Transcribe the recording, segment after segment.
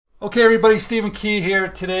Okay, everybody, Stephen Key here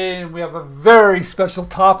today, and we have a very special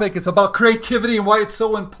topic. It's about creativity and why it's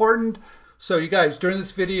so important. So you guys, during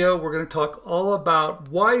this video, we're going to talk all about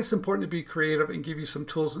why it's important to be creative and give you some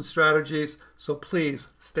tools and strategies. So please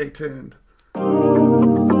stay tuned.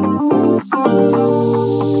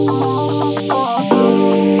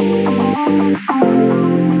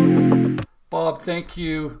 Bob, thank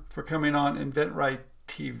you for coming on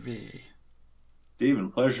inventRightTV.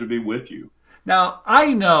 Stephen, pleasure to be with you. Now,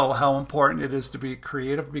 I know how important it is to be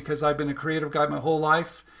creative because I've been a creative guy my whole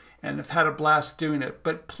life and have had a blast doing it.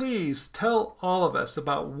 But please tell all of us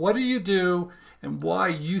about what do you do and why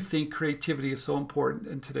you think creativity is so important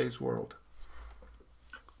in today's world.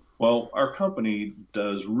 Well, our company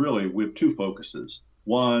does really, we have two focuses.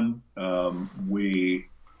 One, we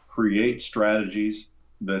create strategies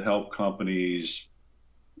that help companies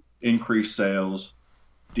increase sales,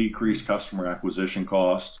 decrease customer acquisition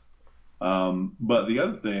costs. But the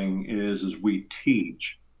other thing is we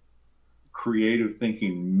teach creative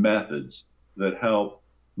thinking methods that help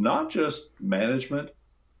not just management,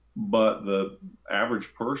 but the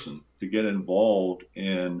average person to get involved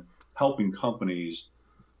in helping companies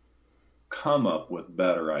come up with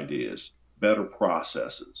better ideas, better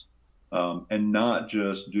processes, and not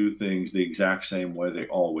just do things the exact same way they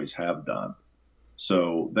always have done.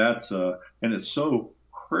 So that's, and it's so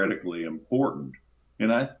critically important.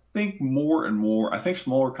 And I think more and more, I think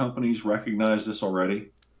smaller companies recognize this already,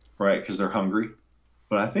 right? Because they're hungry.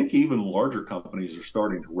 But I think even larger companies are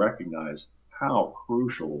starting to recognize how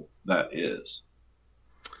crucial that is.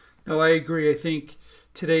 No, I agree. I think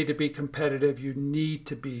today to be competitive, you need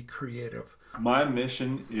to be creative. My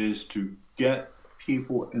mission is to get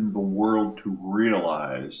people in the world to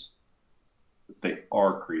realize that they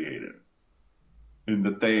are creative and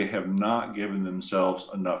that they have not given themselves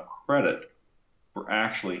enough credit for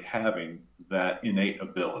actually having that innate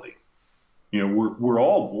ability. You know, we're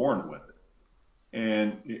all born with it.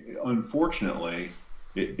 And unfortunately,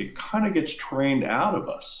 it kind of gets trained out of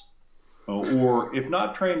us. Or if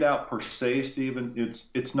not trained out per se, Stephen,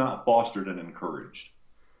 it's not fostered and encouraged.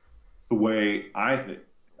 The way I think,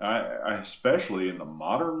 I especially in the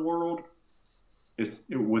modern world,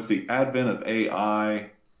 with the advent of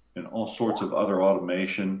AI and all sorts of other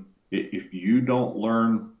automation, if you don't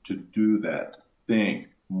learn to do that, think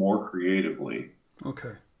more creatively,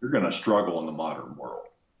 okay, you're going to struggle in the modern world.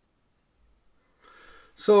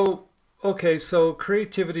 So, okay, so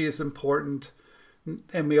creativity is important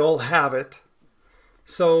and we all have it.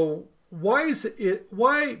 So why is it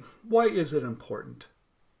important?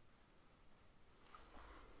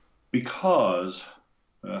 Because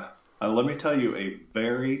let me tell you a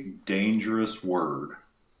very dangerous word: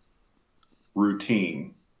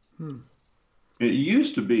 routine. It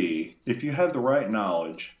used to be, if you had the right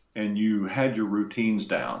knowledge and you had your routines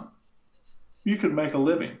down, you could make a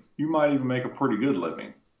living. You might even make a pretty good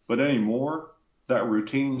living. But anymore, that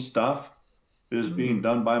routine stuff is being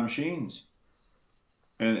done by machines.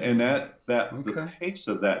 And okay, the pace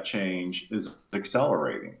of that change is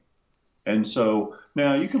accelerating. And so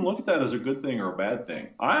now you can look at that as a good thing or a bad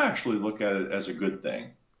thing. I actually look at it as a good thing.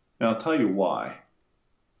 And I'll tell you why.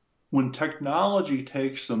 When technology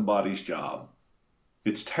takes somebody's job,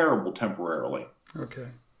 it's terrible temporarily. Okay.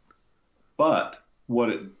 But what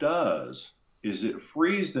it does is it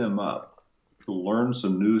frees them up to learn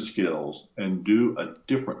some new skills and do a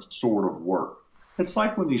different sort of work. It's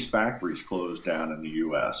like when these factories closed down in the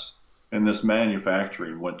U.S. and this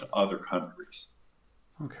manufacturing went to other countries.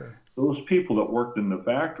 Okay. Those people that worked in the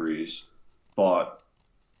factories thought,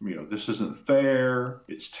 you know, this isn't fair,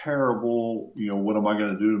 it's terrible, you know, what am I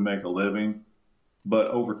going to do to make a living? But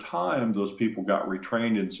over time, those people got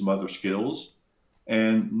retrained in some other skills,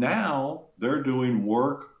 and now they're doing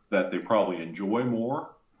work that they probably enjoy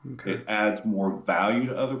more. Okay. It adds more value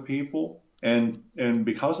to other people, and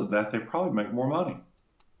because of that, they probably make more money.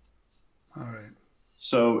 All right.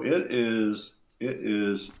 So it is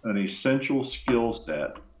an essential skill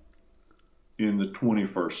set in the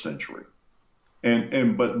 21st century.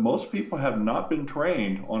 But most people have not been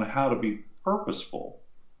trained on how to be purposeful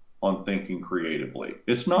on thinking creatively.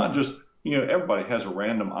 It's not just, you know, everybody has a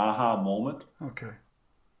random aha moment. Okay.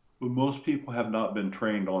 But most people have not been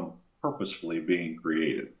trained on purposefully being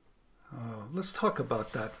creative. Let's talk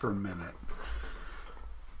about that for a minute.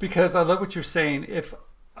 Because I love what you're saying. If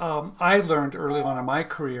I learned early on in my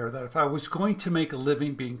career that if I was going to make a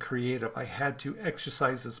living being creative, I had to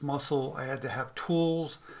exercise this muscle. I had to have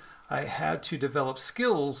tools. I had to develop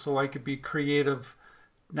skills so I could be creative,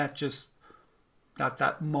 not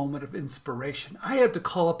that moment of inspiration. I had to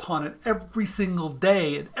call upon it every single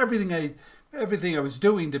day and everything I was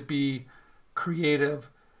doing to be creative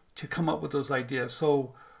to come up with those ideas.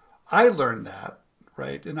 So I learned that,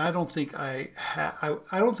 right? And I don't think I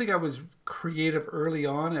don't think I was creative early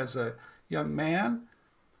on as a young man,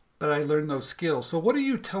 but I learned those skills. So what are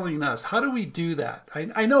you telling us? How do we do that?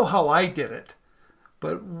 I know how I did it,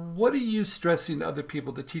 but what are you stressing to other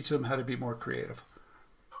people to teach them how to be more creative?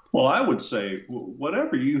 Well, I would say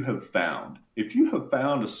whatever you have found, if you have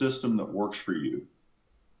found a system that works for you,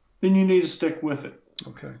 then you need to stick with it.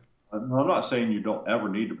 Okay. I'm not saying you don't ever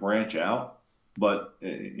need to branch out, but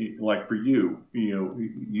like for you,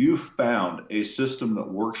 you found a system that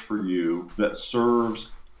works for you that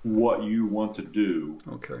serves what you want to do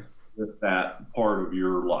with that part of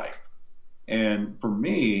your life. And for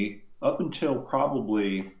me, up until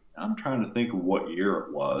probably, I'm trying to think of what year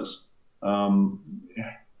it was,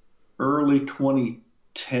 early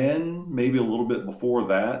 2010, maybe a little bit before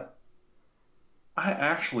that, I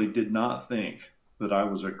actually did not think that I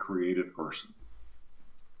was a creative person.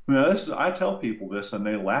 I tell people this and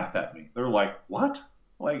they laugh at me. They're like, what?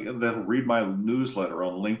 Like, they'll read my newsletter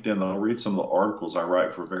on LinkedIn. They'll read some of the articles I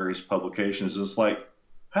write for various publications. It's like,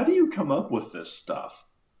 how do you come up with this stuff,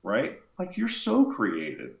 right? Like, you're so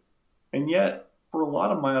creative. And yet, for a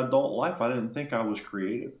lot of my adult life, I didn't think I was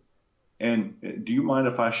creative. And do you mind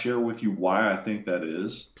if I share with you why I think that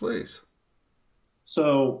is? Please.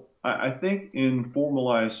 So I think in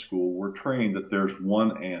formalized school, we're trained that there's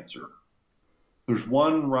one answer. There's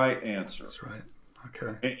one right answer. That's right.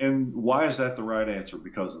 Okay. And why is that the right answer?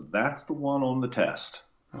 Because that's the one on the test,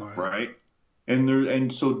 All right. right?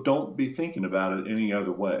 And so don't be thinking about it any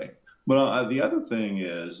other way. But the other thing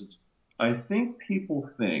is, I think people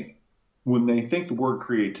think, when they think the word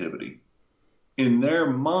creativity, in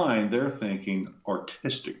their mind, they're thinking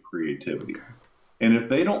artistic creativity. Okay. And if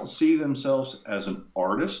they don't see themselves as an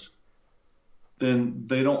artist, then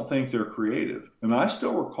they don't think they're creative. And I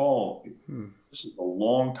still recall, this is a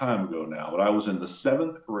long time ago now, but I was in the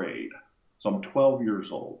 7th grade, so I'm 12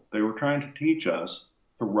 years old. They were trying to teach us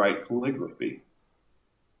to write calligraphy.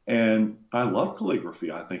 And I love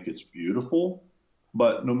calligraphy. I think it's beautiful.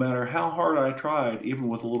 But no matter how hard I tried, even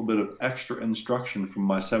with a little bit of extra instruction from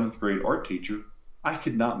my 7th grade art teacher, I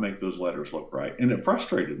could not make those letters look right. And it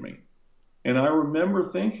frustrated me. And I remember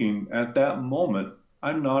thinking at that moment,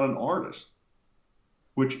 I'm not an artist,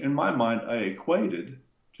 which in my mind I equated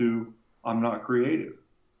to I'm not creative.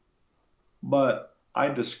 But I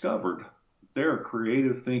discovered there are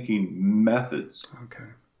creative thinking methods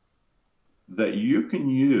that you can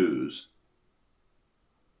use.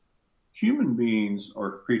 Human beings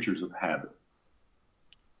are creatures of habit.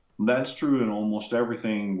 That's true in almost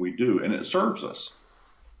everything we do, and it serves us.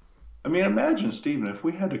 I mean, imagine, Stephen, if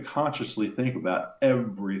we had to consciously think about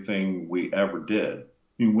everything we ever did. I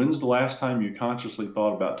mean, when's the last time you consciously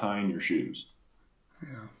thought about tying your shoes?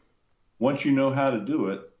 Yeah. Once you know how to do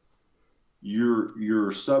it,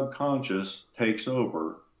 your subconscious takes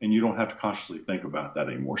over, and you don't have to consciously think about that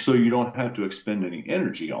anymore. So you don't have to expend any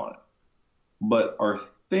energy on it. But our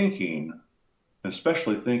thinking,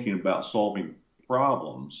 especially thinking about solving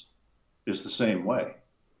problems, is the same way.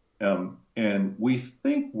 And we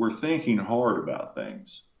think we're thinking hard about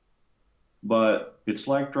things, but it's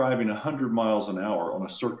like driving 100 miles an hour on a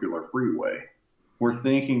circular freeway. We're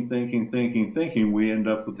thinking. We end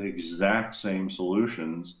up with the exact same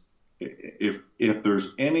solutions. If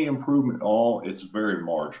there's any improvement at all, it's very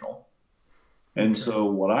marginal. And so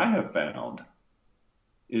what I have found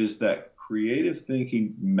is that creative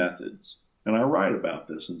thinking methods, and I write about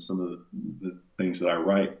this in some of the things that I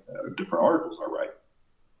write, different articles I write,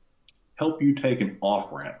 help you take an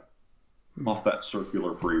off-ramp off that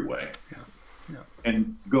circular freeway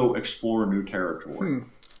and go explore new territory.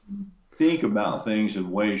 Think about things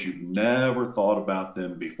in ways you've never thought about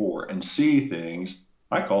them before and see things.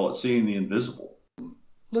 I call it seeing the invisible.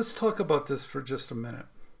 Let's talk about this for just a minute.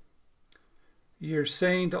 You're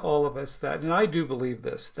saying to all of us that, and I do believe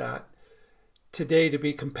this, that today to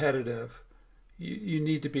be competitive, you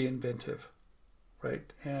need to be inventive,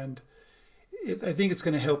 right? And I think it's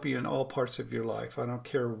going to help you in all parts of your life. I don't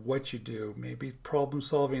care what you do, maybe problem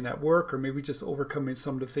solving at work, or maybe just overcoming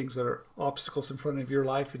some of the things that are obstacles in front of your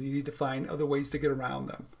life, and you need to find other ways to get around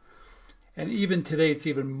them. And even today, it's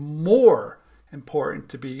even more important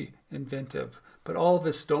to be inventive, but all of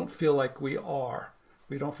us don't feel like we are.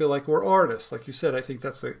 We don't feel like we're artists. Like you said, I think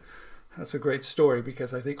that's a great story,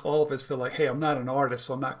 because I think all of us feel like, hey, I'm not an artist,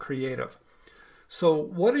 so I'm not creative. So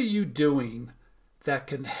what are you doing that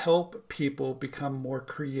can help people become more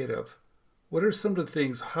creative? What are some of the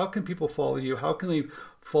things? How can people follow you? How can they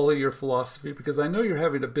follow your philosophy? Because I know you're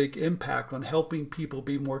having a big impact on helping people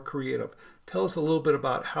be more creative. Tell us a little bit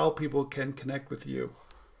about how people can connect with you.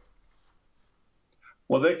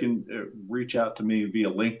 Well, they can reach out to me via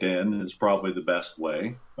LinkedIn is probably the best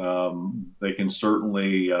way. They can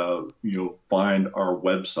certainly, find our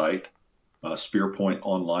website,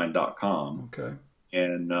 spearpointonline.com. Okay.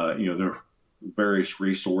 And, there are various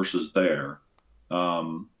resources there.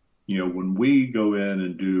 When we go in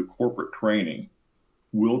and do corporate training,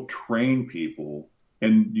 we'll train people.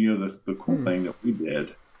 And, the cool thing that we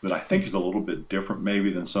did that I think is a little bit different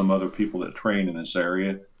maybe than some other people that train in this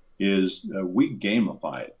area is we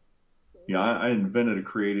gamify it. I invented a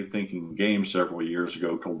creative thinking game several years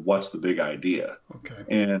ago called What's the Big Idea?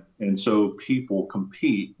 Okay. And so people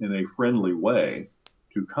compete in a friendly way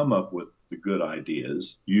to come up with the good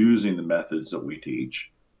ideas using the methods that we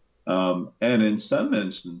teach. And in some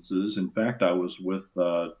instances, in fact, I was with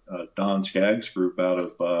Don Skaggs group out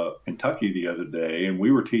of Kentucky the other day, and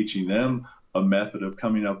we were teaching them a method of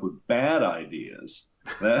coming up with bad ideas.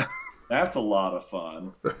 That's a lot of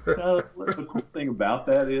fun. The cool thing about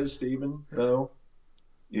that is, Stephen, though,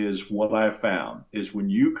 is what I found is when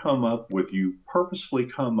you purposefully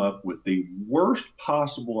come up with the worst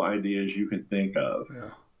possible ideas you can think of,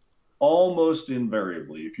 almost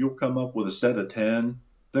invariably, if you'll come up with a set of 10,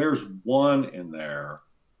 there's one in there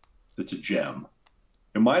that's a gem.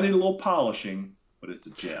 It might need a little polishing, but it's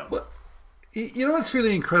a gem. Well, what's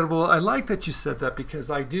really incredible? I like that you said that because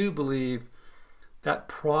I do believe that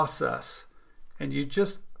process, and you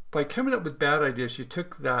just, by coming up with bad ideas, you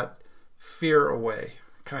took that fear away,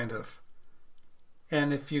 kind of.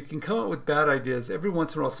 And if you can come up with bad ideas, every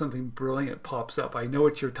once in a while something brilliant pops up. I know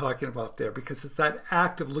what you're talking about there, because it's that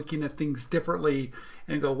act of looking at things differently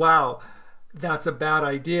and go, wow, that's a bad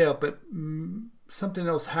idea, but something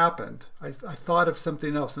else happened. I thought of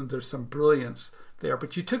something else, and there's some brilliance there.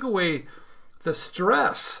 But you took away the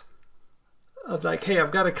stress of like, hey,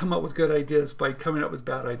 I've got to come up with good ideas by coming up with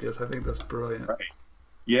bad ideas. I think that's brilliant. Right.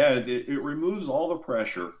 Yeah, it removes all the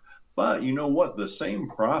pressure. But you know what? The same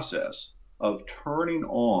process of turning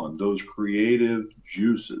on those creative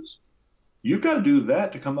juices, you've got to do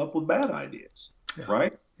that to come up with bad ideas,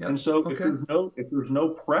 right? Yep. And so if there's no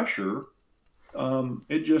pressure,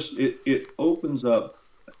 it opens up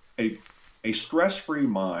a stress-free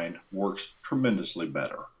mind works tremendously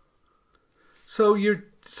better. So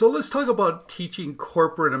let's talk about teaching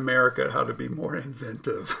corporate America how to be more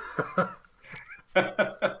inventive.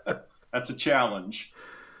 That's a challenge.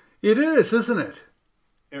 It is, isn't it?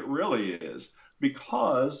 It really is,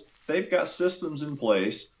 because they've got systems in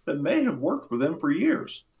place that may have worked for them for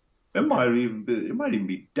years. It might even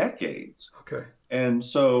be decades. Okay. And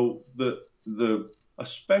so the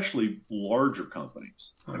especially larger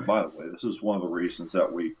companies, and by the way, this is one of the reasons that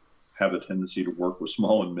we have a tendency to work with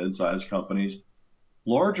small and mid-sized companies.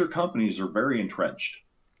 Larger companies are very entrenched.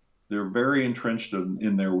 They're very entrenched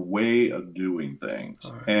in their way of doing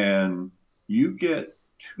things. And you get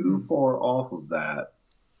too far off of that,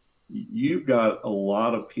 you've got a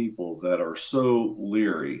lot of people that are so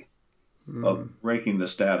leery of breaking the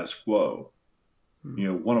status quo.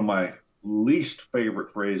 One of my least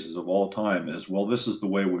favorite phrases of all time is, well, this is the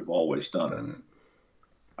way we've always done it.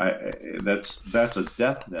 That's a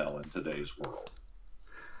death knell in today's world.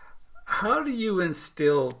 How do you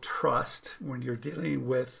instill trust when you're dealing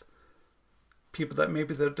with people that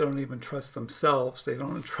maybe they don't even trust themselves? They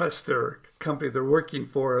don't trust their company they're working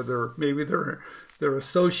for, their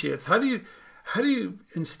associates. How do you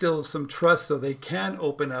instill some trust so they can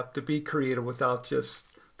open up to be creative without just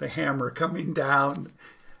the hammer coming down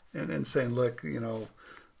and saying, look,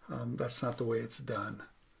 that's not the way it's done?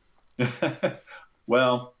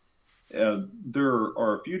 Well, there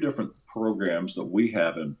are a few different programs that we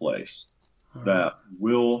have in place that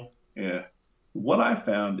will, what I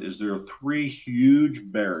found is there are 3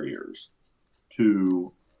 huge barriers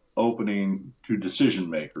to decision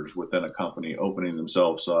makers within a company opening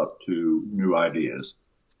themselves up to new ideas.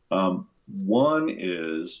 One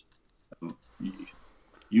is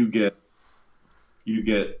you get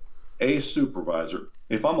a supervisor.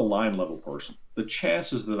 If I'm a line level person, the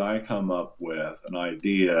chances that I come up with an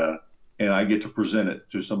idea and I get to present it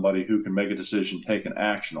to somebody who can make a decision, take an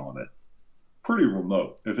action on it, pretty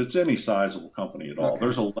remote. If it's any sizable company at all,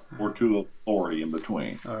 there's a level or 2 of authority in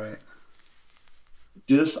between. All right.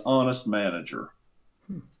 Dishonest manager.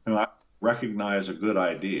 I recognize a good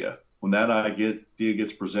idea. When that idea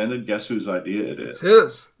gets presented, guess whose idea it is?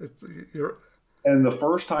 It's his. And the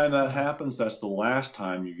first time that happens, that's the last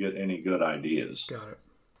time you get any good ideas. Got it.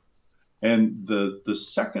 And the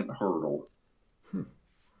second hurdle,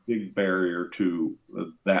 big barrier to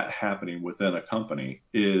that happening within a company,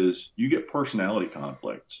 is you get personality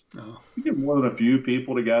conflicts. You get more than a few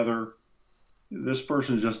people together. This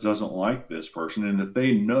person just doesn't like this person, and if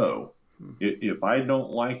they know If I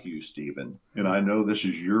don't like you, Stephen, and I know this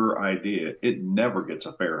is your idea, it never gets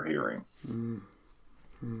a fair hearing,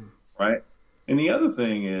 right? And the other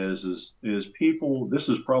thing is people, this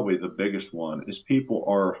is probably the biggest one, is people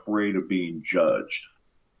are afraid of being judged.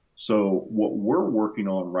 So what we're working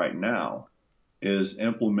on right now is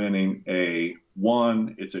implementing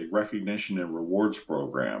it's a recognition and rewards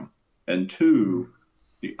program. And two,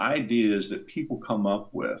 the ideas that people come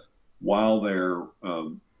up with while they're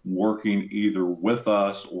working either with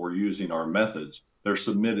us or using our methods, they're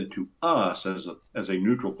submitted to us as a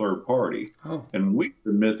neutral third party, and we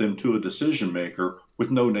submit them to a decision maker with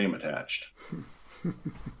no name attached.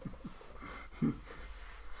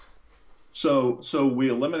 So we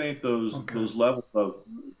eliminate those levels of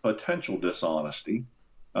potential dishonesty,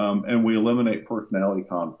 and we eliminate personality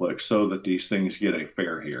conflicts so that these things get a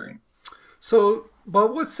fair hearing. So,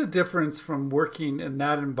 but what's the difference from working in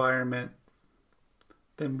that environment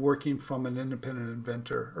than working from an independent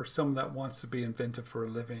inventor or someone that wants to be inventive for a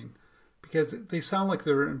living? Because they sound like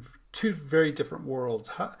they're in two very different worlds.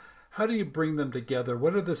 How do you bring them together?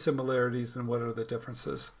 What are the similarities and what are the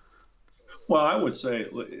differences? Well, I would say,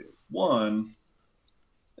 one,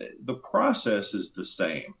 the process is the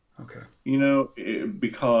same. Okay.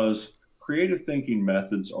 Because creative thinking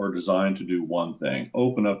methods are designed to do one thing: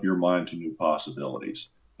 open up your mind to new possibilities.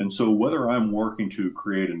 And so whether I'm working to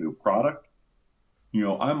create a new product,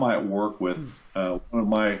 I might work with one of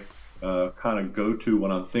my kind of go-to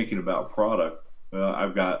when I'm thinking about product.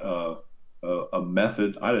 I've got a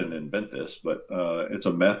method. I didn't invent this, but it's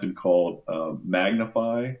a method called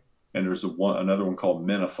Magnify, and there's another one called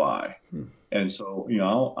Minify. And so,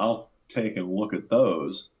 I'll take and look at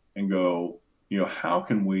those and go, how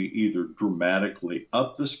can we either dramatically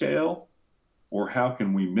up the scale or how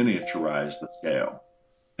can we miniaturize the scale?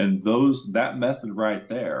 And that method right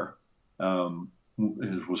there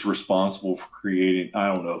was responsible for creating,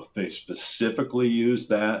 I don't know if they specifically use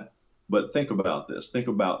that, but think about this. Think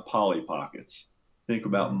about Polly Pockets. Think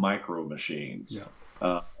about micro machines.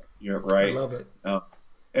 Yeah. Right? I love it.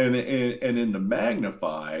 And in the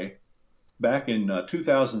Magnify, back in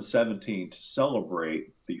 2017, to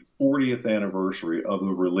celebrate the 40th anniversary of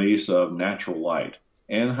the release of Natural Light,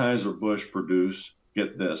 Anheuser-Busch produced,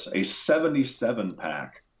 get this, a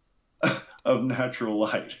 77-pack of Natural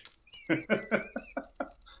Light.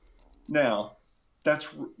 Now, that's,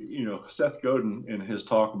 Seth Godin in his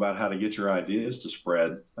talk about how to get your ideas to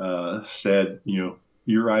spread said,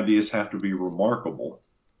 your ideas have to be remarkable.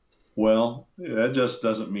 Well, that just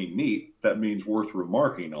doesn't mean neat. That means worth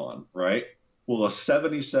remarking on, right? Well, a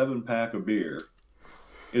 77-pack of beer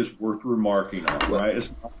is worth remarking on, right?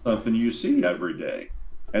 It's not something you see every day.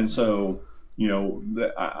 And so,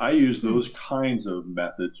 I use those kinds of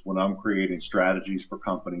methods when I'm creating strategies for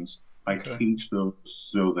companies. I teach those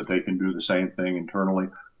so that they can do the same thing internally.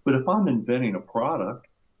 But if I'm inventing a product,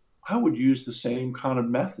 I would use the same kind of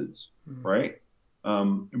methods, right?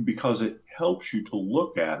 Because it helps you to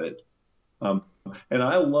look at it. And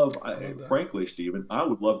frankly, Stephen, I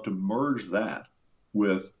would love to merge that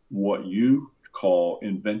with what you call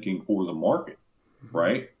inventing for the market,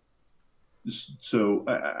 right? So,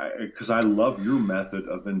 because I love your method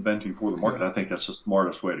of inventing for the market. I think that's the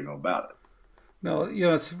smartest way to go about it. No,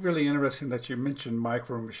 it's really interesting that you mentioned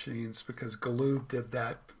micro machines, because Galoob did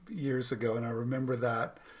that years ago, and I remember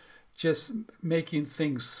that, just making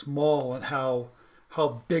things small and how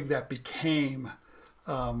big that became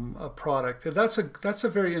a product. And that's a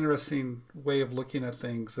very interesting way of looking at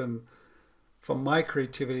things. And from my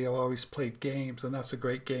creativity, I've always played games, and that's a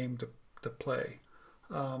great game to play.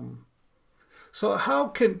 So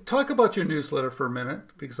talk about your newsletter for a minute,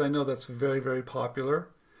 because I know that's very, very popular.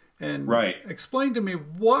 And explain to me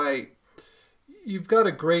why you've got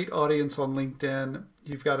a great audience on LinkedIn.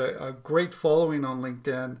 You've got a great following on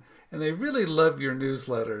LinkedIn, and they really love your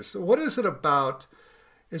newsletters. So what is it about?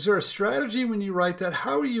 Is there a strategy when you write that?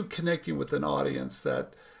 How are you connecting with an audience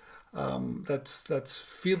that's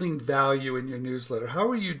feeling value in your newsletter? How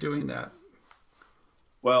are you doing that?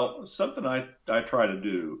 Well, something I try to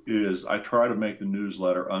do is I try to make the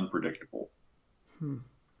newsletter unpredictable,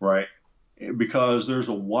 right? Because there's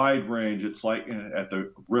a wide range. It's like, at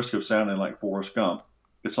the risk of sounding like Forrest Gump,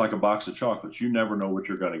 it's like a box of chocolates. You never know what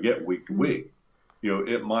you're going to get week to week.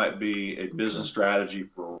 It might be a business strategy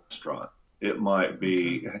for a restaurant. It might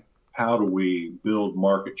be how do we build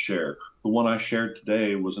market share. The one I shared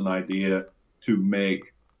today was an idea to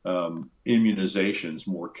make immunizations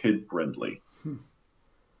more kid-friendly.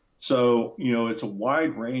 So, it's a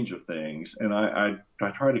wide range of things, and I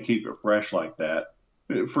try to keep it fresh like that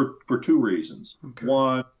for two reasons.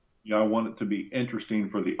 One, I want it to be interesting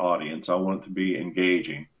for the audience. I want it to be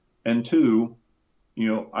engaging. And two,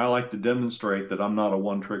 I like to demonstrate that I'm not a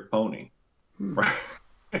one-trick pony. Hmm.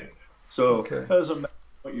 Right? So Okay. it doesn't matter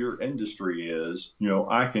what your industry is.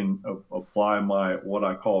 I can apply my what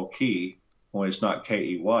I call key. Well, it's not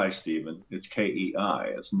KEY, Stephen. It's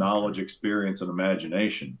KEI. It's knowledge, experience, and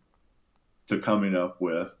imagination to coming up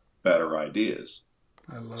with better ideas.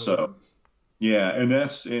 I love it. So yeah,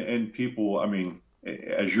 and people. I mean,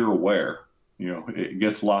 as you're aware, it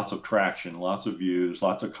gets lots of traction, lots of views,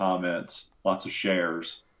 lots of comments, lots of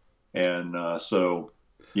shares, and so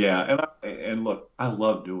yeah. And look, I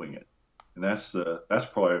love doing it, and that's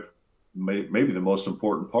probably maybe the most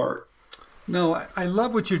important part. No, I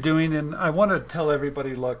love what you're doing, and I want to tell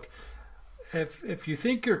everybody, look, if you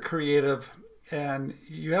think you're creative and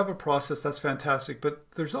you have a process, that's fantastic, but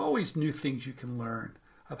there's always new things you can learn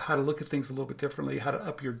of how to look at things a little bit differently, how to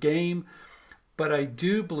up your game. But I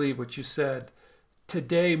do believe what you said.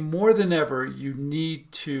 Today, more than ever, you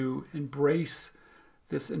need to embrace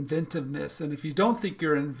this inventiveness. And if you don't think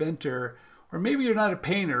you're an inventor, or maybe you're not a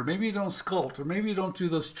painter, maybe you don't sculpt, or maybe you don't do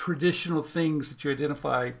those traditional things that you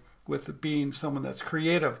identify with being someone that's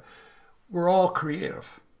creative, we're all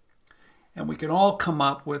creative. And we can all come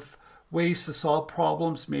up with ways to solve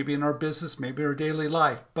problems, maybe in our business, maybe in our daily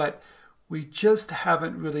life. But we just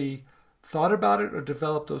haven't really thought about it or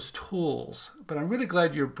developed those tools. But I'm really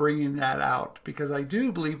glad you're bringing that out, because I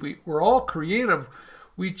do believe we're all creative.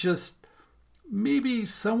 We just, maybe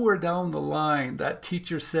somewhere down the line, that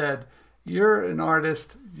teacher said, you're an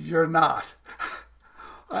artist, you're not.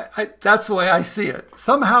 That's the way I see it.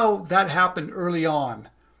 Somehow that happened early on.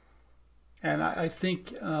 And I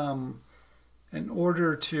think in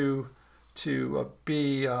order to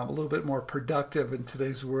be a little bit more productive in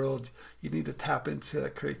today's world, you need to tap into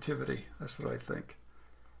that creativity. That's what I think.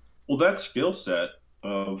 Well, that skill set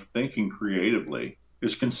of thinking creatively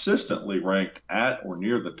is consistently ranked at or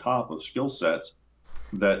near the top of skill sets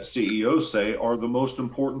that CEOs say are the most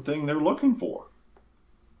important thing they're looking for.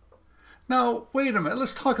 Now, wait a minute.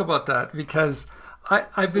 Let's talk about that, because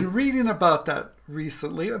I've been reading about that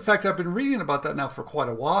recently. In fact, I've been reading about that now for quite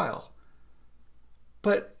a while.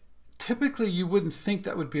 But typically you wouldn't think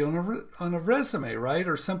that would be on a resume, right?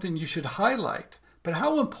 Or something you should highlight. But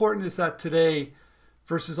how important is that today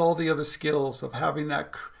versus all the other skills of having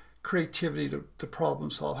that creativity to problem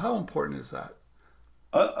solve? How important is that?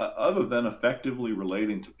 Other than effectively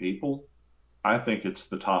relating to people, I think it's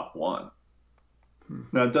the top one.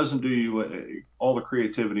 Now, it doesn't do you all the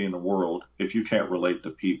creativity in the world if you can't relate to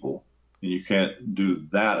people and you can't do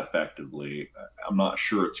that effectively. I'm not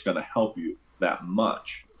sure it's going to help you that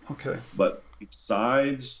much. Okay. But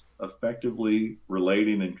besides effectively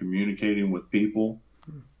relating and communicating with people,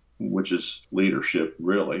 which is leadership,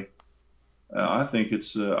 really, I think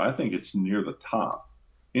it's near the top.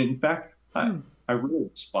 In fact, I really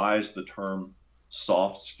despise the term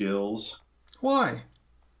soft skills. Why?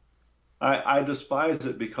 I despise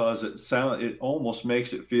it because it almost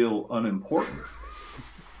makes it feel unimportant.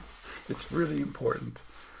 It's really important.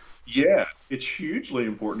 Yeah, it's hugely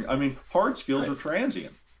important. I mean, hard skills are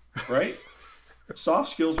transient, right?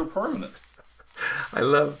 Soft skills are permanent. I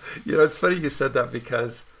love, it's funny you said that,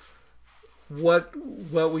 because what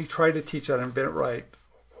we try to teach on InventRight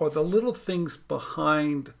are the little things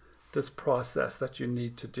behind this process that you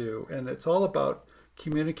need to do. And it's all about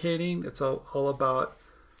communicating. It's all about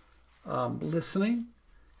listening.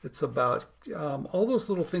 It's about all those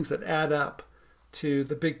little things that add up to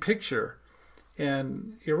the big picture.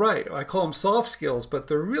 And you're right, I call them soft skills, but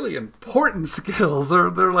they're really important skills.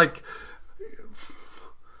 They're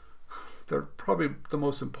probably the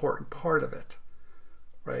most important part of it,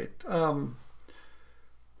 right?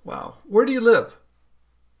 Wow. Where do you live?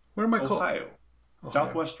 Where am I called? Ohio.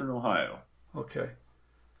 Southwestern Ohio. Okay.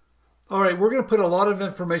 All right, we're going to put a lot of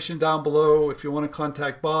information down below. If you want to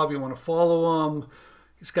contact Bob, you want to follow him.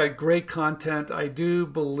 He's got great content. I do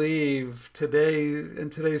believe in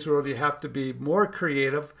today's world, you have to be more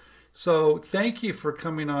creative. So thank you for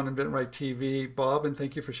coming on inventRightTV, Bob, and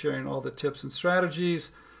thank you for sharing all the tips and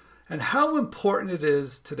strategies and how important it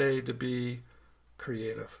is today to be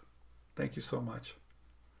creative. Thank you so much.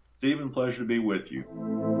 Stephen, pleasure to be with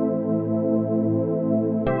you.